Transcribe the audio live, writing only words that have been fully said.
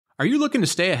Are you looking to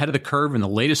stay ahead of the curve in the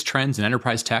latest trends in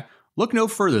enterprise tech? Look no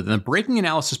further than the Breaking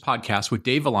Analysis podcast with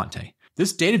Dave Vellante.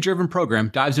 This data-driven program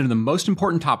dives into the most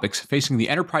important topics facing the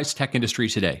enterprise tech industry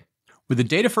today. With a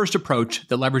data-first approach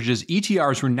that leverages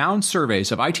ETR's renowned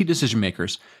surveys of IT decision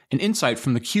makers and insight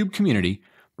from the Cube community,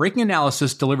 Breaking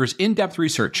Analysis delivers in-depth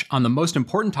research on the most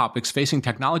important topics facing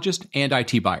technologists and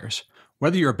IT buyers.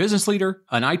 Whether you're a business leader,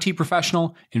 an IT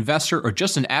professional, investor, or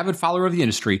just an avid follower of the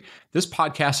industry, this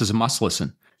podcast is a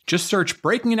must-listen. Just search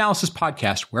Breaking Analysis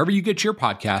Podcast wherever you get your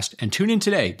podcast and tune in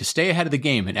today to stay ahead of the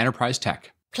game in enterprise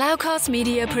tech. Cloudcast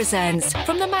Media presents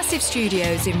from the massive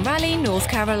studios in Raleigh, North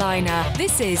Carolina.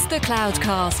 This is the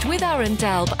Cloudcast with Aaron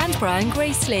Delp and Brian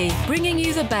Gracely, bringing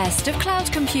you the best of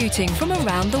cloud computing from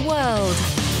around the world.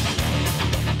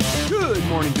 Good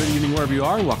morning, good evening, wherever you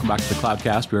are, and welcome back to the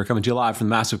Cloudcast. We are coming to you live from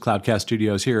the massive Cloudcast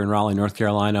studios here in Raleigh, North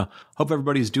Carolina. Hope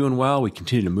everybody's doing well. We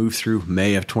continue to move through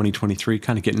May of 2023,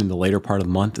 kind of getting in the later part of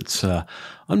the month. It's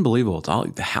unbelievable.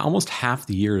 It's almost half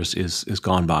the year is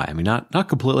gone by. I mean, not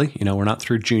completely. We're not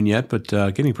through June yet, but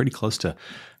getting pretty close to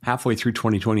halfway through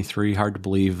 2023. Hard to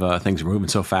believe things are moving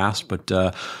so fast, but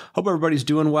hope everybody's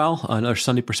doing well. Another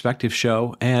Sunday Perspective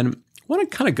show, and I want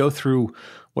to kind of go through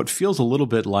what feels a little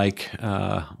bit like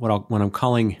what I'm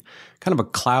calling kind of a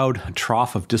cloud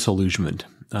trough of disillusionment.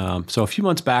 So a few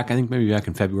months back, I think maybe back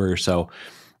in February or so,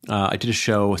 I did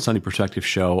a Sunday Perspective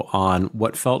show on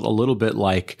what felt a little bit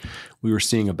like we were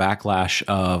seeing a backlash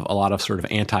of a lot of sort of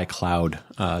anti-cloud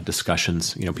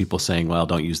discussions. People saying, well,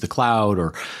 don't use the cloud,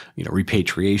 or,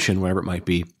 repatriation, whatever it might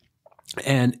be.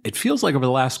 And it feels like over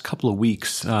the last couple of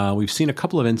weeks, we've seen a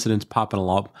couple of incidents popping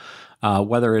up.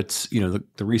 Whether it's,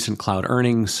 the recent cloud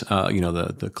earnings,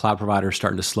 the cloud providers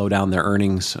starting to slow down their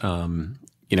earnings,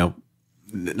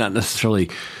 not necessarily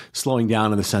slowing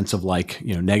down in the sense of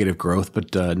negative growth,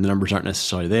 but the numbers aren't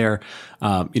necessarily there.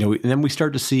 And then we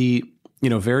start to see,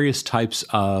 various types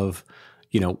of,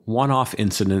 one-off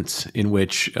incidents in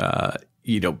which,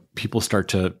 people start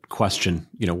to question,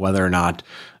 whether or not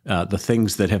the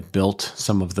things that have built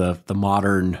some of the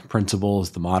modern principles,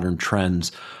 the modern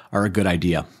trends are a good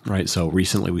idea, right? So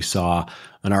recently we saw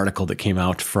an article that came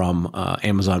out from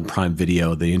Amazon Prime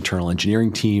Video. The internal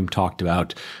engineering team talked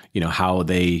about, how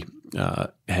they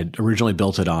had originally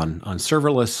built it on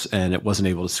serverless and it wasn't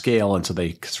able to scale. And so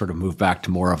they sort of moved back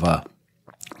to more of a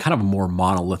kind of a more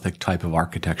monolithic type of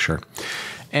architecture.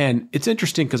 And it's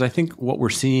interesting because I think what we're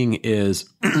seeing is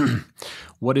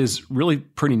what is really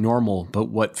pretty normal, but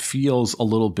what feels a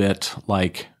little bit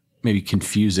like maybe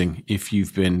confusing if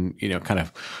you've been, kind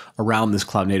of around this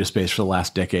cloud native space for the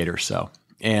last decade or so.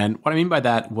 And what I mean by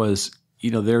that was,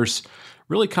 there's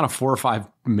really kind of 4 or 5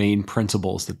 main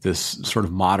principles that this sort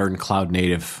of modern cloud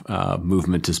native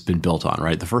movement has been built on,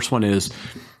 right? The first one is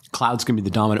cloud's going to be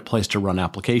the dominant place to run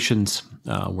applications.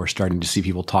 We're starting to see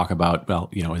people talk about, well,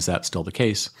 is that still the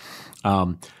case?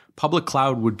 Public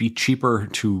cloud would be cheaper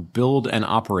to build and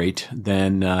operate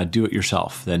than do it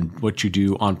yourself, than what you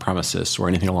do on premises or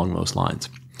anything along those lines.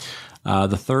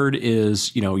 The third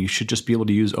is, you should just be able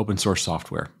to use open source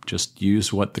software. Just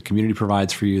use what the community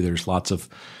provides for you. There's lots of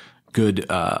good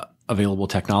available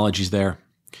technologies there.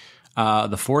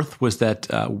 The fourth was that,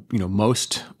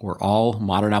 most or all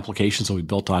modern applications will be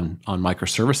built on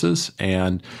microservices,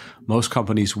 and most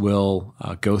companies will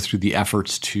go through the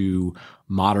efforts to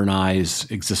modernize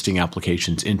existing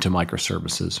applications into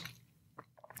microservices.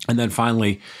 And then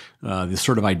finally, this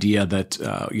sort of idea that,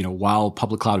 while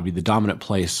public cloud would be the dominant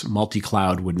place,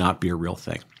 multi-cloud would not be a real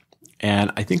thing.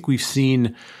 And I think we've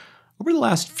seen over the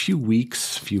last few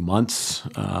weeks, few months,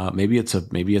 maybe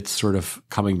it's sort of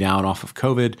coming down off of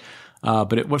COVID,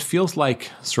 but what feels like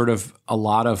sort of a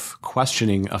lot of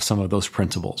questioning of some of those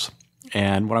principles.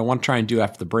 And what I want to try and do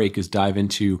after the break is dive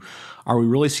into, are we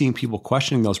really seeing people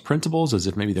questioning those principles as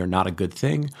if maybe they're not a good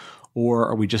thing? Or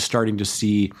are we just starting to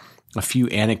see a few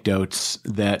anecdotes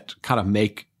that kind of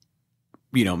make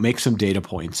some data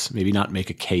points, maybe not make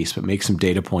a case, but make some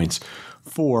data points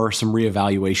for some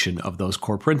reevaluation of those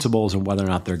core principles and whether or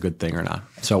not they're a good thing or not.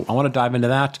 So I want to dive into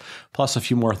that, plus a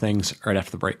few more things right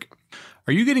after the break.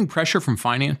 Are you getting pressure from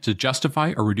finance to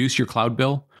justify or reduce your cloud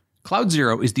bill?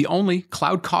 CloudZero is the only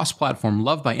cloud cost platform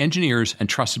loved by engineers and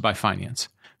trusted by finance.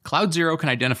 CloudZero can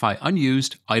identify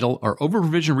unused, idle, or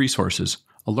over-provisioned resources,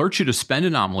 alert you to spend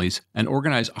anomalies, and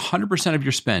organize 100% of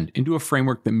your spend into a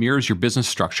framework that mirrors your business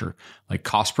structure, like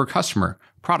cost per customer,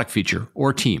 product feature,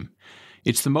 or team.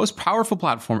 It's the most powerful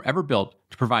platform ever built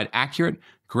to provide accurate,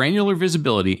 granular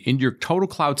visibility into your total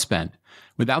cloud spend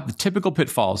without the typical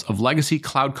pitfalls of legacy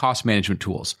cloud cost management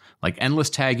tools like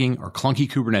endless tagging or clunky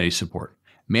Kubernetes support.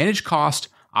 Manage cost,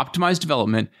 optimize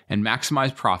development, and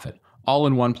maximize profit, all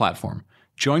in one platform.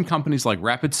 Join companies like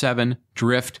Rapid7,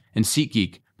 Drift, and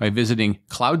SeatGeek by visiting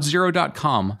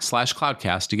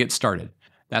cloudzero.com/cloudcast to get started.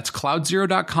 That's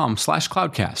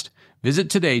cloudzero.com/cloudcast.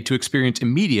 Visit today to experience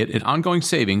immediate and ongoing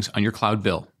savings on your cloud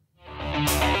bill.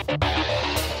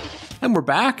 And we're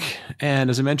back. And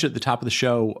as I mentioned at the top of the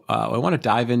show, I want to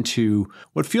dive into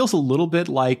what feels a little bit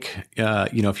like,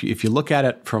 if you look at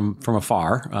it from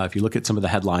afar, if you look at some of the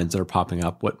headlines that are popping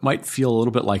up, what might feel a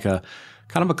little bit like a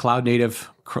kind of a cloud native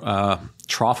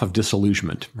trough of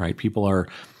disillusionment, right? People are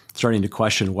starting to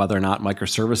question whether or not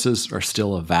microservices are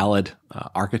still a valid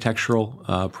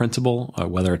architectural principle, or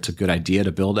whether it's a good idea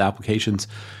to build applications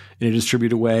in a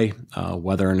distributed way,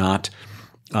 whether or not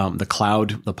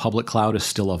the public cloud is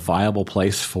still a viable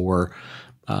place for,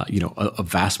 a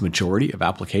vast majority of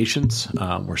applications.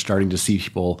 We're starting to see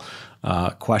people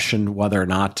question whether or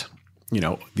not,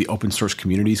 the open source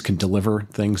communities can deliver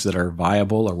things that are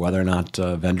viable, or whether or not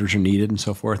vendors are needed and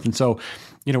so forth. And so,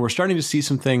 we're starting to see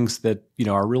some things that,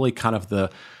 are really kind of the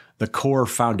core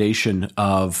foundation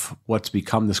of what's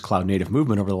become this cloud native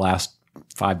movement over the last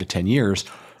 5 to 10 years.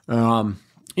 And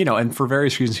for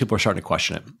various reasons, people are starting to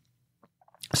question it.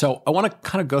 So I want to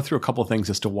kind of go through a couple of things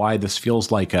as to why this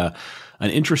feels like an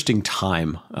interesting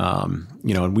time.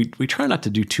 And we try not to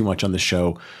do too much on the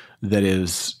show that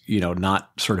is,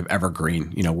 not sort of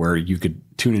evergreen, where you could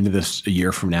tune into this a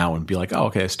year from now and be like, oh,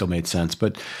 okay, it still made sense.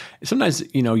 But sometimes,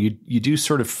 you do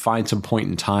sort of find some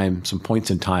points in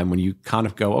time when you kind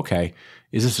of go, okay,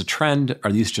 is this a trend?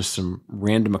 Are these just some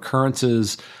random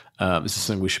occurrences? Is this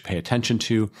something we should pay attention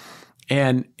to?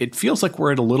 And it feels like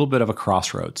we're at a little bit of a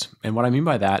crossroads. And what I mean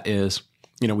by that is,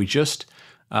 we just,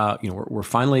 we're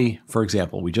finally, for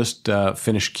example, we just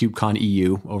finished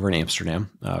KubeConEU over in Amsterdam.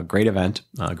 Great event,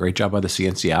 great job by the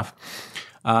CNCF.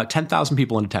 10,000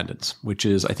 people in attendance, which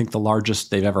is, I think, the largest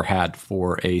they've ever had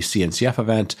for a CNCF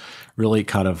event. Really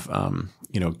kind of,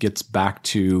 gets back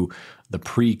to the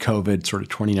pre-COVID sort of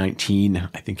 2019.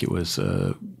 I think it was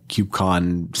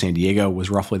KubeCon San Diego was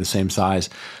roughly the same size.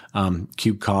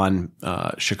 KubeCon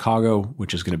Chicago,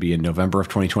 which is going to be in November of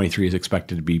 2023, is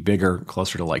expected to be bigger,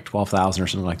 closer to like 12,000 or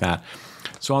something like that.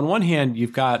 So on one hand,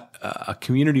 you've got a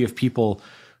community of people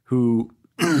who,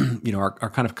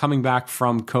 are kind of coming back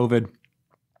from COVID,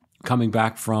 coming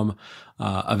back from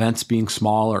events being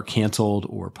small or canceled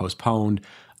or postponed.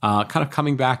 Kind of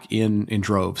coming back in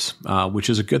droves, which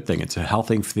is a good thing. It's a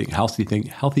healthy thing.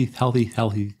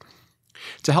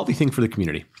 It's a healthy thing for the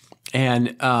community.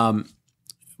 And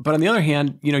but on the other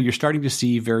hand, you're starting to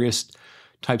see various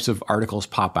types of articles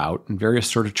pop out and various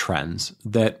sort of trends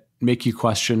that make you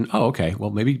question, oh, okay, well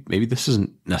maybe this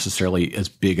isn't necessarily as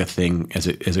big a thing as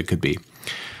it could be.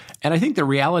 And I think the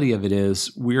reality of it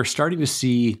is we are starting to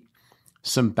see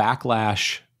some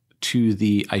backlash to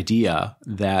the idea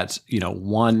that,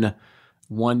 one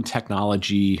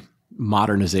technology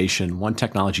modernization, one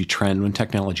technology trend, one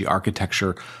technology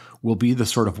architecture will be the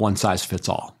sort of one size fits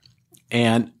all.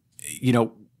 And,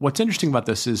 what's interesting about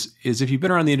this is if you've been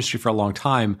around the industry for a long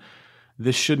time,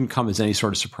 this shouldn't come as any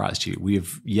sort of surprise to you. We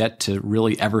have yet to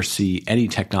really ever see any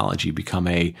technology become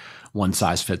a one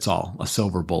size fits all, a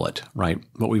silver bullet, right?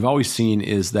 What we've always seen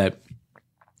is that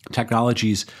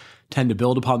technologies tend to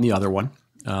build upon the other one.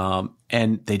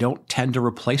 And they don't tend to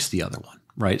replace the other one,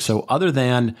 right? So other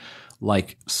than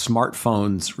like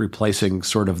smartphones replacing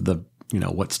sort of the,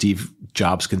 what Steve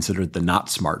Jobs considered the not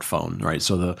smartphone, right?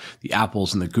 So the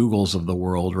Apples and the Googles of the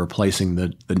world replacing the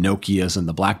Nokias and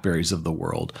the Blackberries of the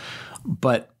world.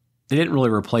 But they didn't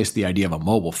really replace the idea of a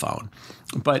mobile phone.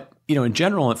 But, in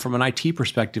general, from an IT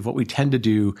perspective, what we tend to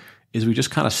do is we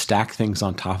just kind of stack things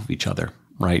on top of each other.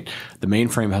 Right. The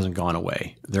mainframe hasn't gone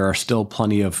away. There are still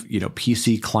plenty of,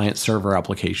 PC client server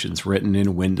applications written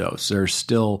in Windows. There's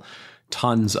still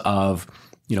tons of,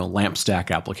 LAMP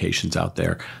stack applications out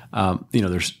there.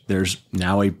 There's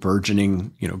now a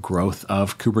burgeoning, growth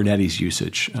of Kubernetes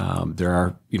usage. There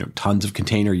are, tons of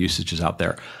container usages out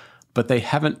there, but they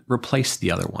haven't replaced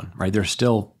the other one, right? There's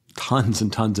still tons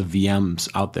and tons of VMs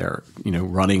out there,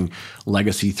 running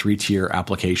legacy 3-tier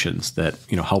applications that,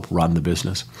 help run the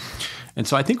business. And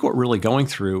so I think what we're really going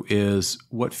through is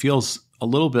what feels a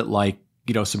little bit like,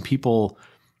 some people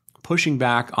pushing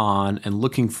back on and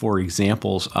looking for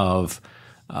examples of,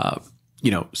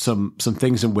 some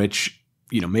things in which,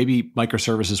 maybe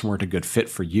microservices weren't a good fit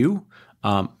for you.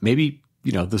 Maybe,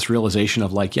 this realization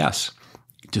of like, yes,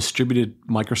 distributed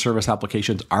microservice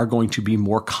applications are going to be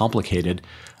more complicated,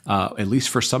 at least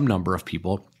for some number of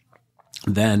people,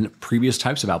 than previous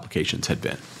types of applications had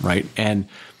been, right? And,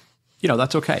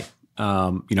 that's okay.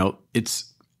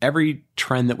 It's every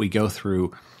trend that we go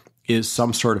through is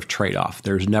some sort of trade-off.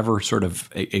 There's never sort of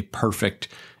a perfect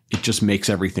it just makes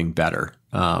everything better.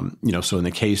 So in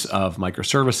the case of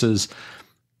microservices,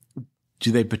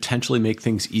 do they potentially make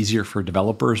things easier for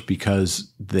developers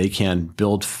because they can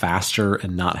build faster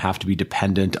and not have to be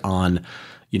dependent on,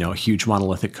 a huge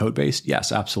monolithic code base?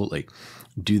 Yes, absolutely.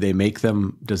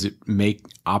 Does it make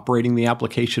operating the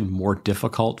application more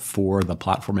difficult for the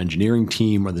platform engineering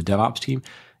team or the DevOps team?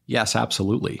 Yes,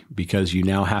 absolutely. Because you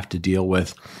now have to deal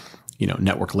with,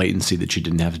 network latency that you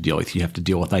didn't have to deal with. You have to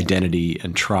deal with identity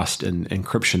and trust and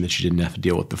encryption that you didn't have to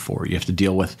deal with before. You have to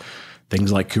deal with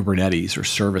things like Kubernetes or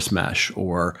service mesh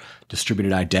or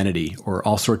distributed identity or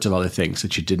all sorts of other things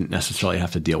that you didn't necessarily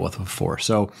have to deal with before.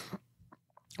 So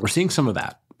we're seeing some of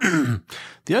that.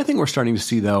 The other thing we're starting to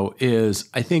see, though, is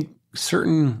I think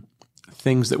certain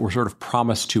things that were sort of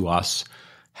promised to us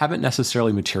haven't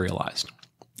necessarily materialized.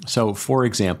 So, for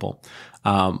example,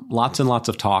 lots and lots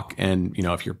of talk, and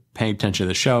if you're paying attention to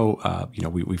the show,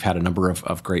 we've had a number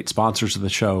of great sponsors of the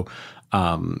show,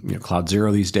 Cloud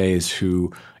Zero these days,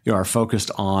 who are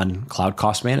focused on cloud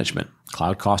cost management,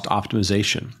 cloud cost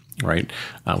optimization. Right?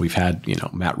 We've had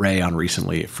Matt Ray on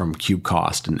recently from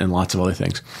CubeCost and lots of other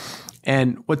things.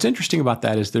 And what's interesting about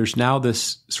that is there's now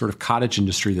this sort of cottage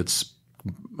industry that's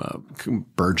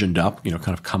burgeoned up, kind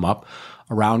of come up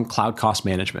around cloud cost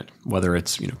management, whether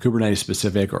it's, Kubernetes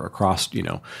specific or across,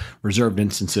 reserved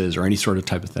instances or any sort of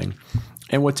type of thing.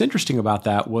 And what's interesting about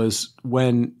that was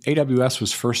when AWS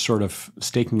was first sort of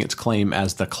staking its claim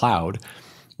as the cloud,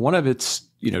 one of its,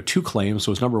 two claims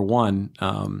was, number one,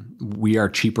 we are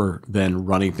cheaper than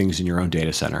running things in your own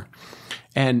data center.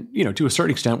 And, to a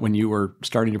certain extent, when you were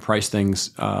starting to price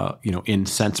things, in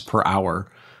cents per hour,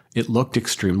 it looked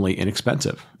extremely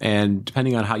inexpensive. And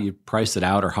depending on how you priced it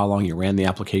out or how long you ran the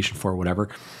application for or whatever,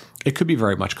 it could be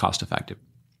very much cost effective.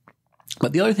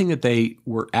 But the other thing that they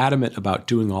were adamant about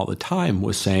doing all the time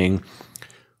was saying,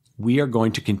 we are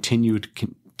going to continue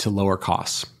to lower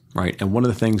costs, right? And one of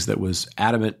the things that was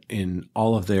adamant in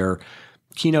all of their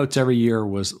keynotes every year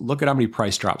was, look at how many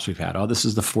price drops we've had. Oh, this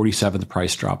is the 47th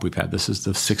price drop we've had. This is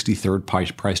the 63rd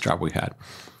price drop we've had.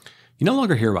 You no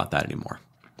longer hear about that anymore.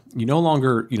 You no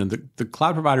longer, the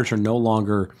cloud providers are no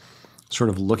longer sort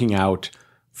of looking out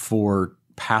for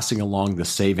passing along the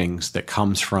savings that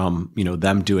comes from,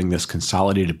 them doing this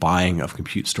consolidated buying of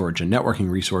compute, storage, and networking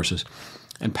resources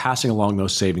and passing along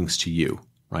those savings to you,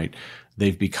 right?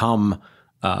 They've become,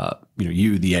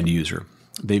 you, the end user.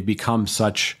 They've become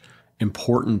such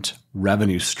important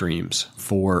revenue streams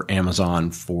for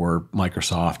Amazon, for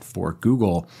Microsoft, for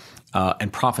Google,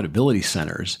 and profitability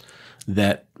centers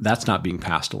that's not being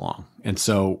passed along. And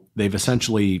so they've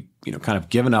essentially, kind of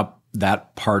given up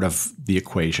that part of the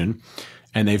equation,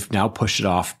 and they've now pushed it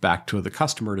off back to the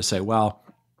customer to say, well,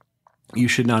 you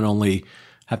should not only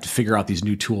have to figure out these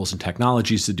new tools and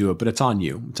technologies to do it, but it's on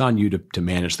you. It's on you to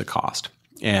manage the cost.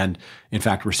 And in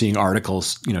fact, we're seeing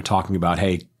articles, talking about,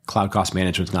 hey, cloud cost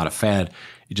management is not a fad.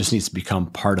 It just needs to become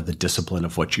part of the discipline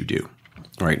of what you do,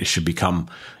 right? It should become,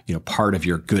 part of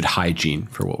your good hygiene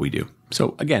for what we do.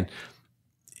 So again,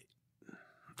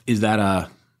 is that a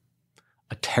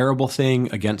terrible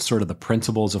thing against sort of the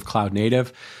principles of cloud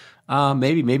native?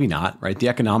 Maybe, maybe not, right? The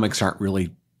economics aren't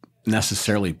really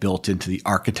necessarily built into the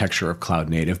architecture of cloud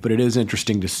native, but it is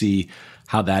interesting to see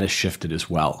how that has shifted as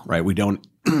well, right? We don't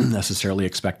necessarily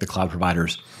expect the cloud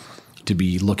providers to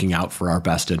be looking out for our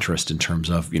best interest in terms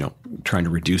of, trying to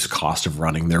reduce cost of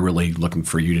running. They're really looking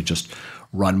for you to just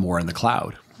run more in the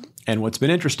cloud. And what's been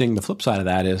interesting, the flip side of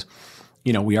that is,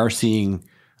 we are seeing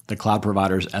the cloud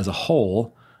providers as a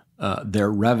whole,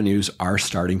 their revenues are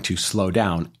starting to slow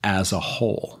down as a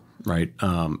whole, right?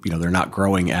 They're not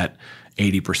growing at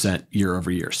 80% year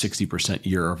over year, 60%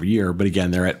 year over year. But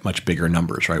again, they're at much bigger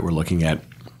numbers, right? We're looking at,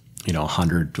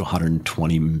 $100 to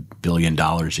 $120 billion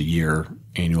a year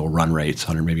annual run rates,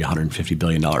 maybe $150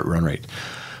 billion run rate.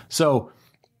 So,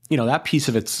 that piece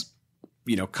of it's,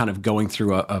 kind of going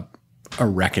through a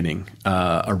reckoning,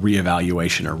 a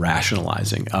reevaluation, a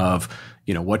rationalizing of,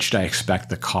 what should I expect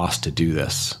the cost to do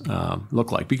this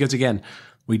look like? Because again,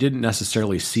 we didn't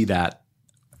necessarily see that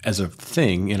as a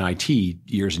thing in IT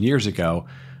years and years ago.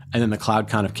 And then the cloud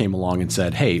kind of came along and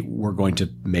said, hey, we're going to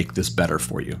make this better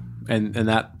for you. And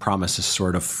that promise has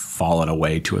sort of fallen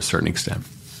away to a certain extent.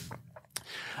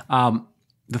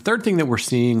 The third thing that we're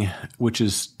seeing, which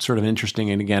is sort of interesting,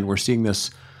 and again, we're seeing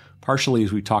this partially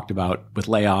as we talked about with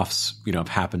layoffs, have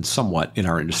happened somewhat in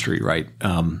our industry, right?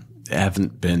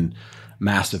 Haven't been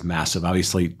massive.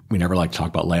 Obviously, we never like to talk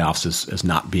about layoffs as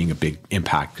not being a big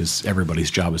impact because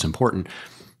everybody's job is important.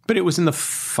 But it was in the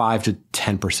 5 to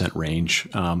 10% range.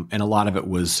 And a lot of it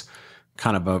was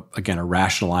kind of a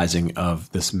rationalizing of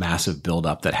this massive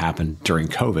buildup that happened during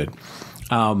COVID.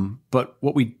 But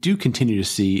what we do continue to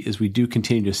see is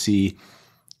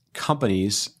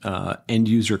companies, end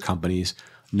user companies,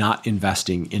 not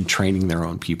investing in training their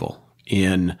own people,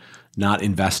 in not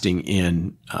investing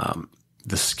in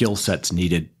the skill sets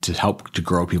needed to help to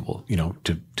grow people,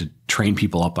 to train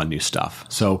people up on new stuff.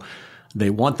 So they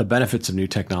want the benefits of new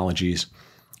technologies.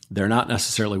 They're not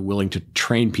necessarily willing to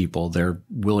train people. They're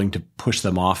willing to push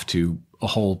them off to a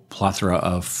whole plethora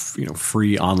of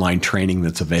free online training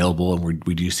that's available, and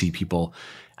we do see people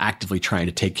actively trying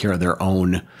to take care of their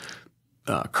own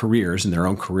careers and their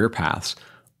own career paths.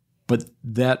 But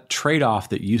that trade-off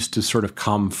that used to sort of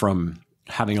come from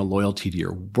having a loyalty to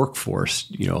your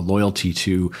workforce, a loyalty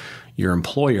to your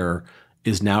employer,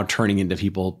 is now turning into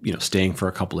people, staying for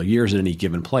a couple of years at any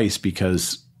given place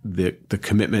because the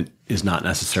commitment is not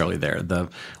necessarily there.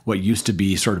 What used to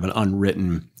be sort of an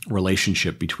unwritten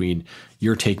relationship between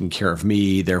you're taking care of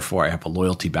me, therefore I have a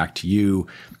loyalty back to you,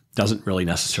 doesn't really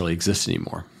necessarily exist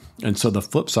anymore. And so the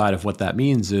flip side of what that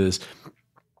means is,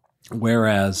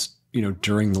 whereas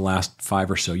during the last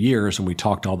 5 or so years, and we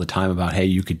talked all the time about, hey,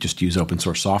 you could just use open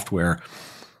source software.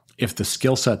 If the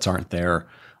skill sets aren't there,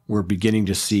 we're beginning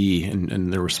to see,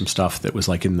 and there was some stuff that was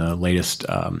like in the latest,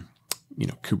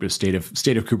 state of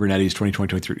Kubernetes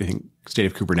 2023, I think state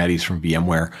of Kubernetes from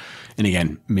VMware. And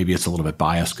again, maybe it's a little bit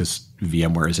biased because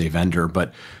VMware is a vendor,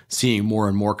 but seeing more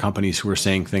and more companies who are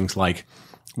saying things like,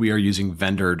 we are using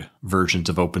vendored versions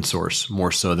of open source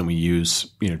more so than we use,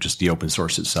 just the open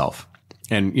source itself.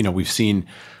 And, we've seen,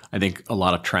 I think, a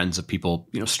lot of trends of people,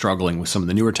 struggling with some of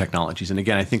the newer technologies. And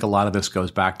again, I think a lot of this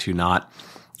goes back to not,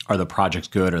 are the projects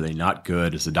good? Are they not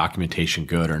good? Is the documentation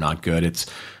good or not good?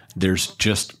 There's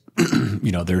just,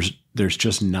 there's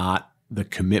just not the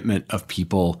commitment of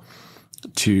people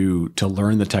to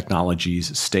learn the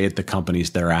technologies, stay at the companies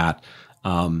they're at.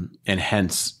 And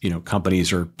hence,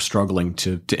 companies are struggling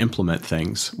to implement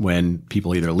things when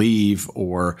people either leave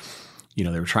or,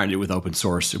 they were trying to do it with open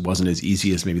source. It wasn't as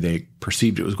easy as maybe they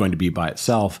perceived it was going to be by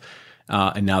itself.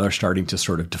 And now they're starting to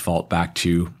sort of default back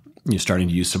to, starting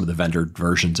to use some of the vendor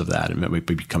versions of that. And it might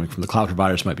be coming from the cloud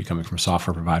providers, might be coming from a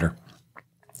software provider.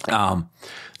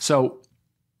 So,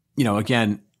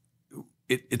 again,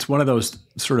 it's one of those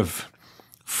sort of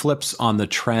flips on the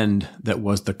trend that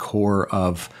was the core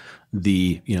of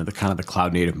the kind of the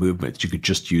cloud native movement. You could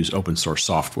just use open source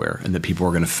software and that people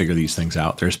are going to figure these things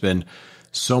out. There's been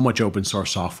so much open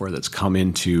source software that's come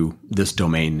into this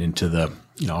domain, into the,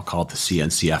 I'll call it the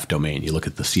CNCF domain. You look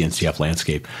at the CNCF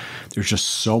landscape, there's just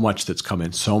so much that's come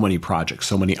in, so many projects,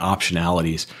 so many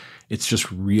optionalities. It's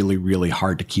just really, really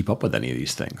hard to keep up with any of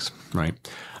these things, right?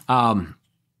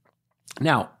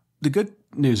 Now, the good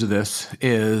news of this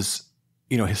is,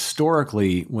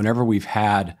 historically, whenever we've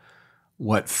had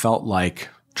what felt like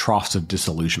troughs of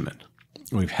disillusionment,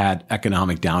 we've had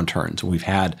economic downturns, we've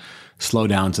had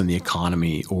slowdowns in the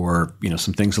economy, or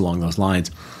some things along those lines,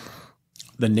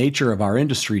 the nature of our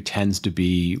industry tends to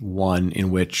be one in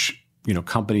which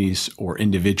companies or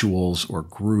individuals or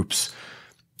groups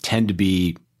tend to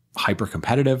be hyper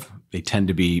competitive. They tend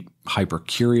to be hyper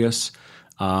curious,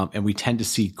 and we tend to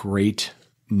see great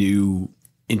new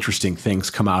interesting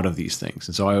things come out of these things.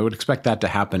 And so I would expect that to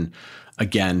happen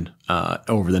again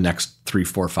over the next 3,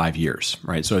 4, 5 years,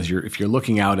 right? So if you're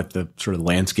looking out at the sort of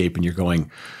landscape and you're going,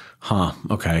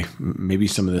 okay, maybe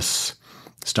some of this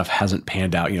stuff hasn't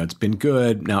panned out. It's been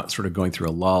good. Now it's sort of going through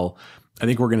a lull. I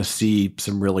think we're going to see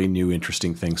some really new,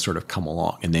 interesting things sort of come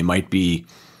along, and they might be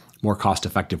more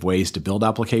cost-effective ways to build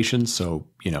applications. So,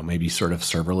 maybe sort of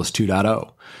serverless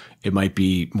 2.0. It might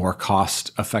be more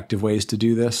cost-effective ways to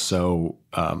do this. So,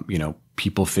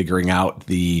 people figuring out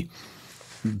the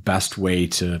best way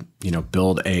to,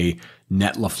 build a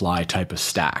Netlify type of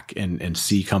stack and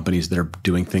see companies that are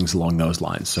doing things along those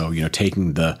lines. So,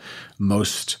 taking the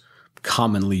most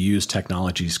commonly used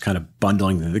technologies, kind of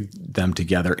bundling them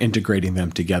together, integrating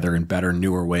them together in better,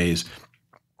 newer ways.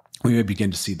 We may begin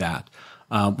to see that.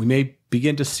 We may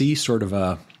begin to see sort of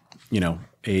a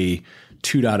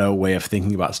 2.0 way of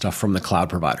thinking about stuff from the cloud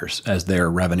providers as their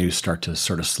revenues start to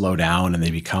sort of slow down and they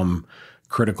become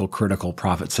critical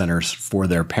profit centers for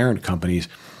their parent companies.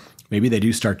 Maybe they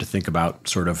do start to think about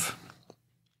sort of,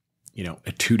 a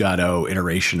 2.0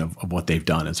 iteration of what they've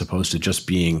done, as opposed to just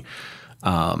being,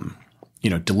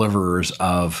 deliverers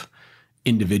of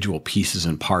individual pieces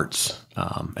and parts,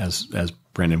 as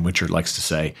Brandon Wichert likes to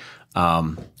say.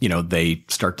 They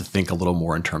start to think a little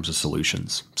more in terms of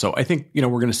solutions. So I think, we're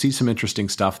going to see some interesting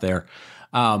stuff there.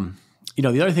 The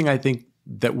other thing I think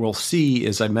that we'll see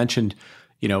is, I mentioned,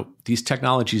 these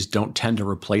technologies don't tend to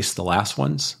replace the last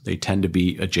ones. They tend to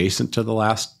be adjacent to the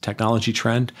last technology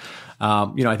trend.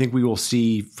 I think we will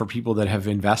see for people that have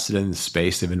invested in this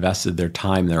space, they've invested their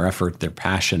time, their effort, their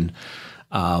passion,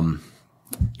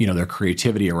 their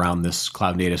creativity around this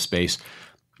cloud native space.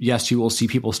 Yes, you will see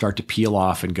people start to peel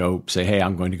off and go say, hey,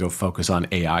 I'm going to go focus on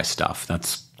AI stuff.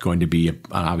 That's going to be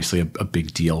obviously a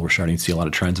big deal. We're starting to see a lot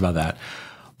of trends about that.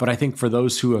 But I think for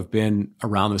those who have been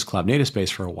around this cloud native space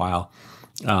for a while,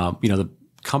 the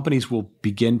companies will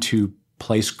begin to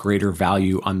place greater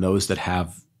value on those that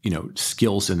have,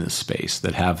 skills in this space,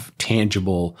 that have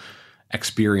tangible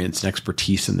experience and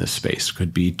expertise in this space.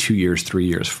 Could be 2 years, 3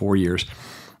 years, 4 years.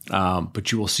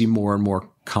 But you will see more and more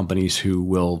companies who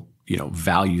will,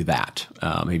 value that,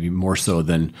 maybe more so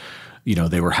than,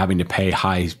 they were having to pay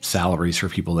high salaries for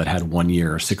people that had 1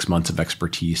 year or 6 months of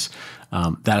expertise.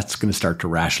 That's going to start to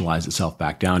rationalize itself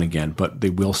back down again. But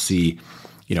they will see,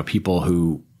 people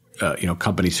who,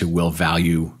 companies who will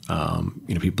value,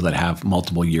 people that have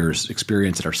multiple years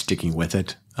experience that are sticking with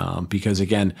it. Because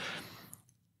again,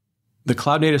 the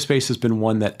cloud native space has been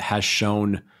one that has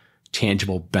shown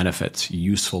tangible benefits,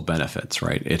 useful benefits,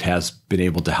 right? It has been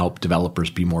able to help developers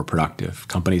be more productive.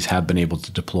 Companies have been able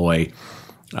to deploy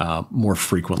more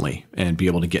frequently and be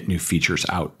able to get new features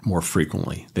out more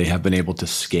frequently. They have been able to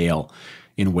scale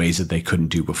in ways that they couldn't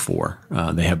do before.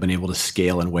 They have been able to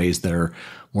scale in ways that are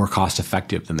more cost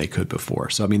effective than they could before.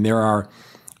 So, there are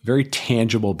very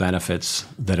tangible benefits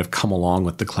that have come along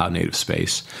with the cloud native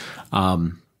space.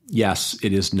 Yes,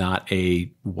 it is not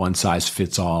a one size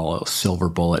fits all silver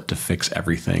bullet to fix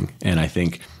everything. And I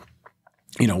think,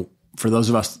 for those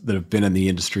of us that have been in the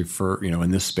industry for,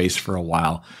 in this space for a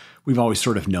while, we've always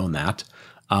sort of known that.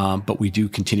 But we do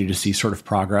continue to see sort of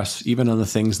progress, even on the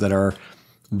things that are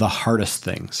the hardest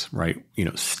things, right?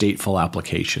 Stateful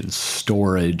applications,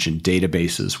 storage and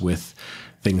databases with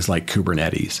things like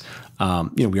Kubernetes.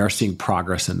 We are seeing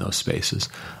progress in those spaces.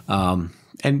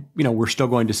 And we're still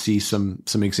going to see some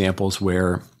examples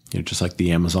where, just like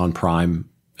the Amazon Prime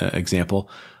example,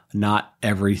 not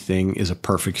everything is a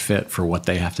perfect fit for what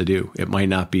they have to do. It might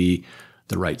not be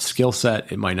the right skill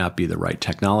set. It might not be the right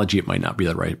technology. It might not be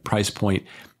the right price point.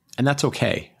 And that's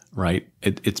okay, right?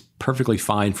 It's perfectly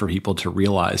fine for people to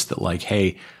realize that, like,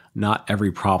 hey, not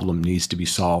every problem needs to be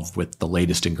solved with the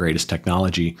latest and greatest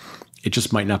technology. It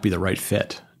just might not be the right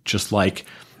fit. Just like,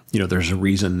 there's a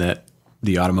reason that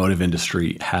the automotive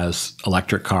industry has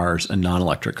electric cars and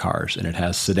non-electric cars, and it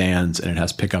has sedans, and it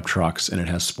has pickup trucks, and it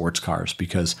has sports cars,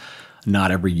 because not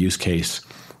every use case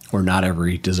or not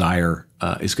every desire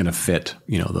is going to fit,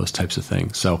 those types of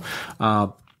things. So,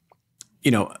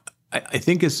 I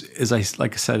think as I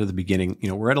said at the beginning,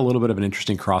 we're at a little bit of an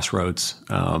interesting crossroads.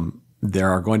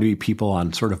 There are going to be people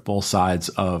on sort of both sides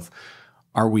of,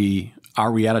 are we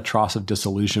at a trough of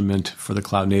disillusionment for the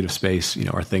cloud native space?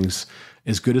 Are things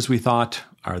as good as we thought?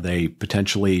 Are they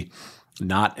potentially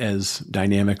not as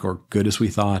dynamic or good as we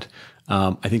thought?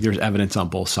 I think there's evidence on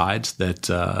both sides that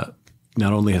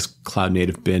not only has cloud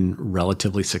native been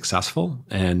relatively successful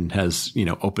and has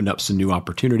opened up some new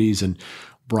opportunities and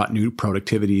brought new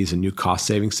productivities and new cost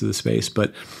savings to the space,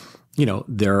 but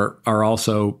there are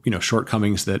also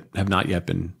shortcomings that have not yet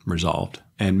been resolved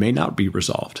and may not be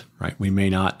resolved. Right? We may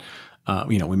not.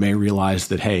 We may realize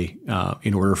that, hey,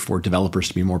 in order for developers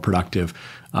to be more productive,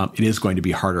 it is going to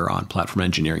be harder on platform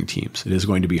engineering teams. It is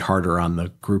going to be harder on the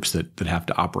groups that have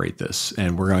to operate this.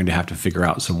 And we're going to have to figure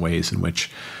out some ways in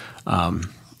which,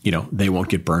 they won't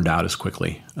get burned out as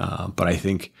quickly. But I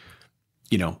think,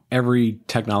 every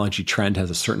technology trend has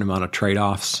a certain amount of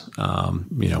trade-offs.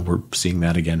 We're seeing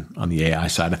that again on the AI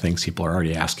side of things. People are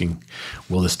already asking,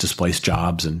 will this displace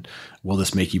jobs, and will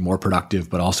this make you more productive,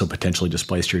 but also potentially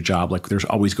displace your job? Like, there's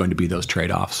always going to be those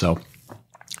trade-offs. So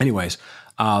anyways,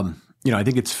 I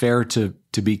think it's fair to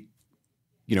be,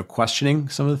 questioning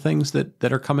some of the things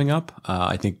that are coming up.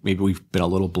 I think maybe we've been a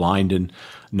little blind and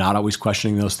not always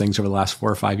questioning those things over the last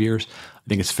 4 or 5 years. I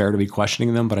think it's fair to be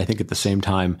questioning them, but I think at the same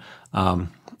time, I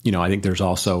think there's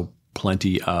also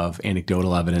plenty of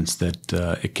anecdotal evidence that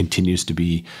it continues to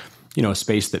be, a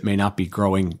space that may not be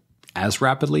growing as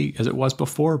rapidly as it was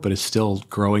before, but is still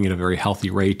growing at a very healthy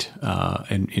rate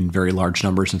and in very large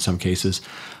numbers in some cases.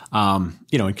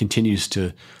 And continues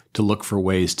to look for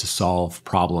ways to solve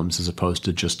problems as opposed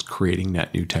to just creating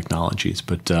net new technologies.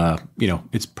 But,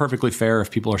 it's perfectly fair if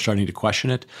people are starting to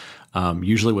question it.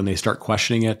 Usually when they start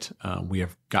questioning it, we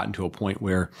have gotten to a point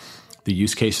where the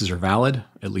use cases are valid,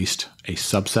 at least a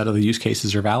subset of the use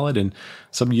cases are valid, and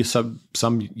some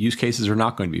use cases are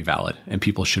not going to be valid, and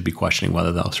people should be questioning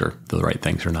whether those are the right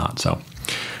things or not. So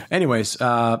anyways,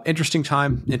 interesting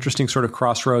time, interesting sort of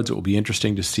crossroads. It will be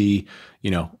interesting to see,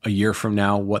 a year from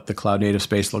now, what the cloud native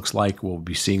space looks like. We'll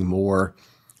be seeing more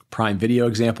Prime Video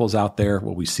examples out there.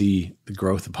 Will we see the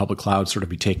growth of public cloud sort of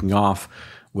be taking off?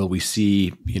 Will we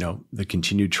see, the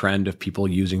continued trend of people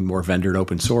using more vendor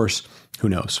open source? Who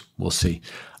knows? We'll see.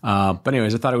 But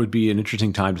anyways, I thought it would be an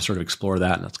interesting time to sort of explore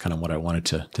that. And that's kind of what I wanted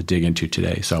to dig into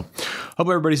today. So hope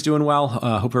everybody's doing well.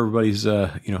 Hope everybody's,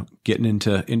 getting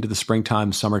into the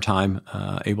springtime, summertime,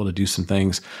 able to do some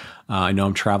things. I know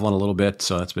I'm traveling a little bit,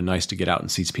 so it's been nice to get out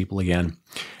and see some people again.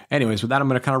 Anyways, with that, I'm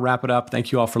going to kind of wrap it up.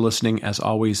 Thank you all for listening. As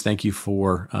always, thank you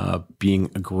for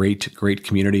being a great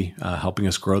community, helping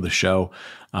us grow the show,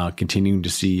 continuing to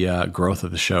see growth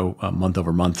of the show month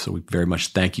over month. So we very much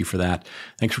thank you for that.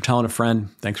 Thanks for telling a friend.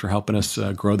 Thanks for helping us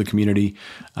grow the community.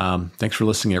 Thanks for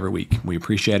listening every week. We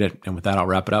appreciate it. And with that, I'll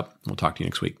wrap it up. We'll talk to you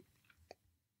next week.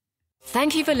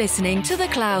 Thank you for listening to the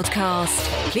Cloudcast.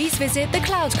 Please visit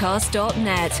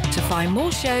thecloudcast.net to find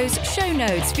more shows, show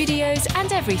notes, videos,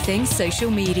 and everything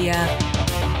social media.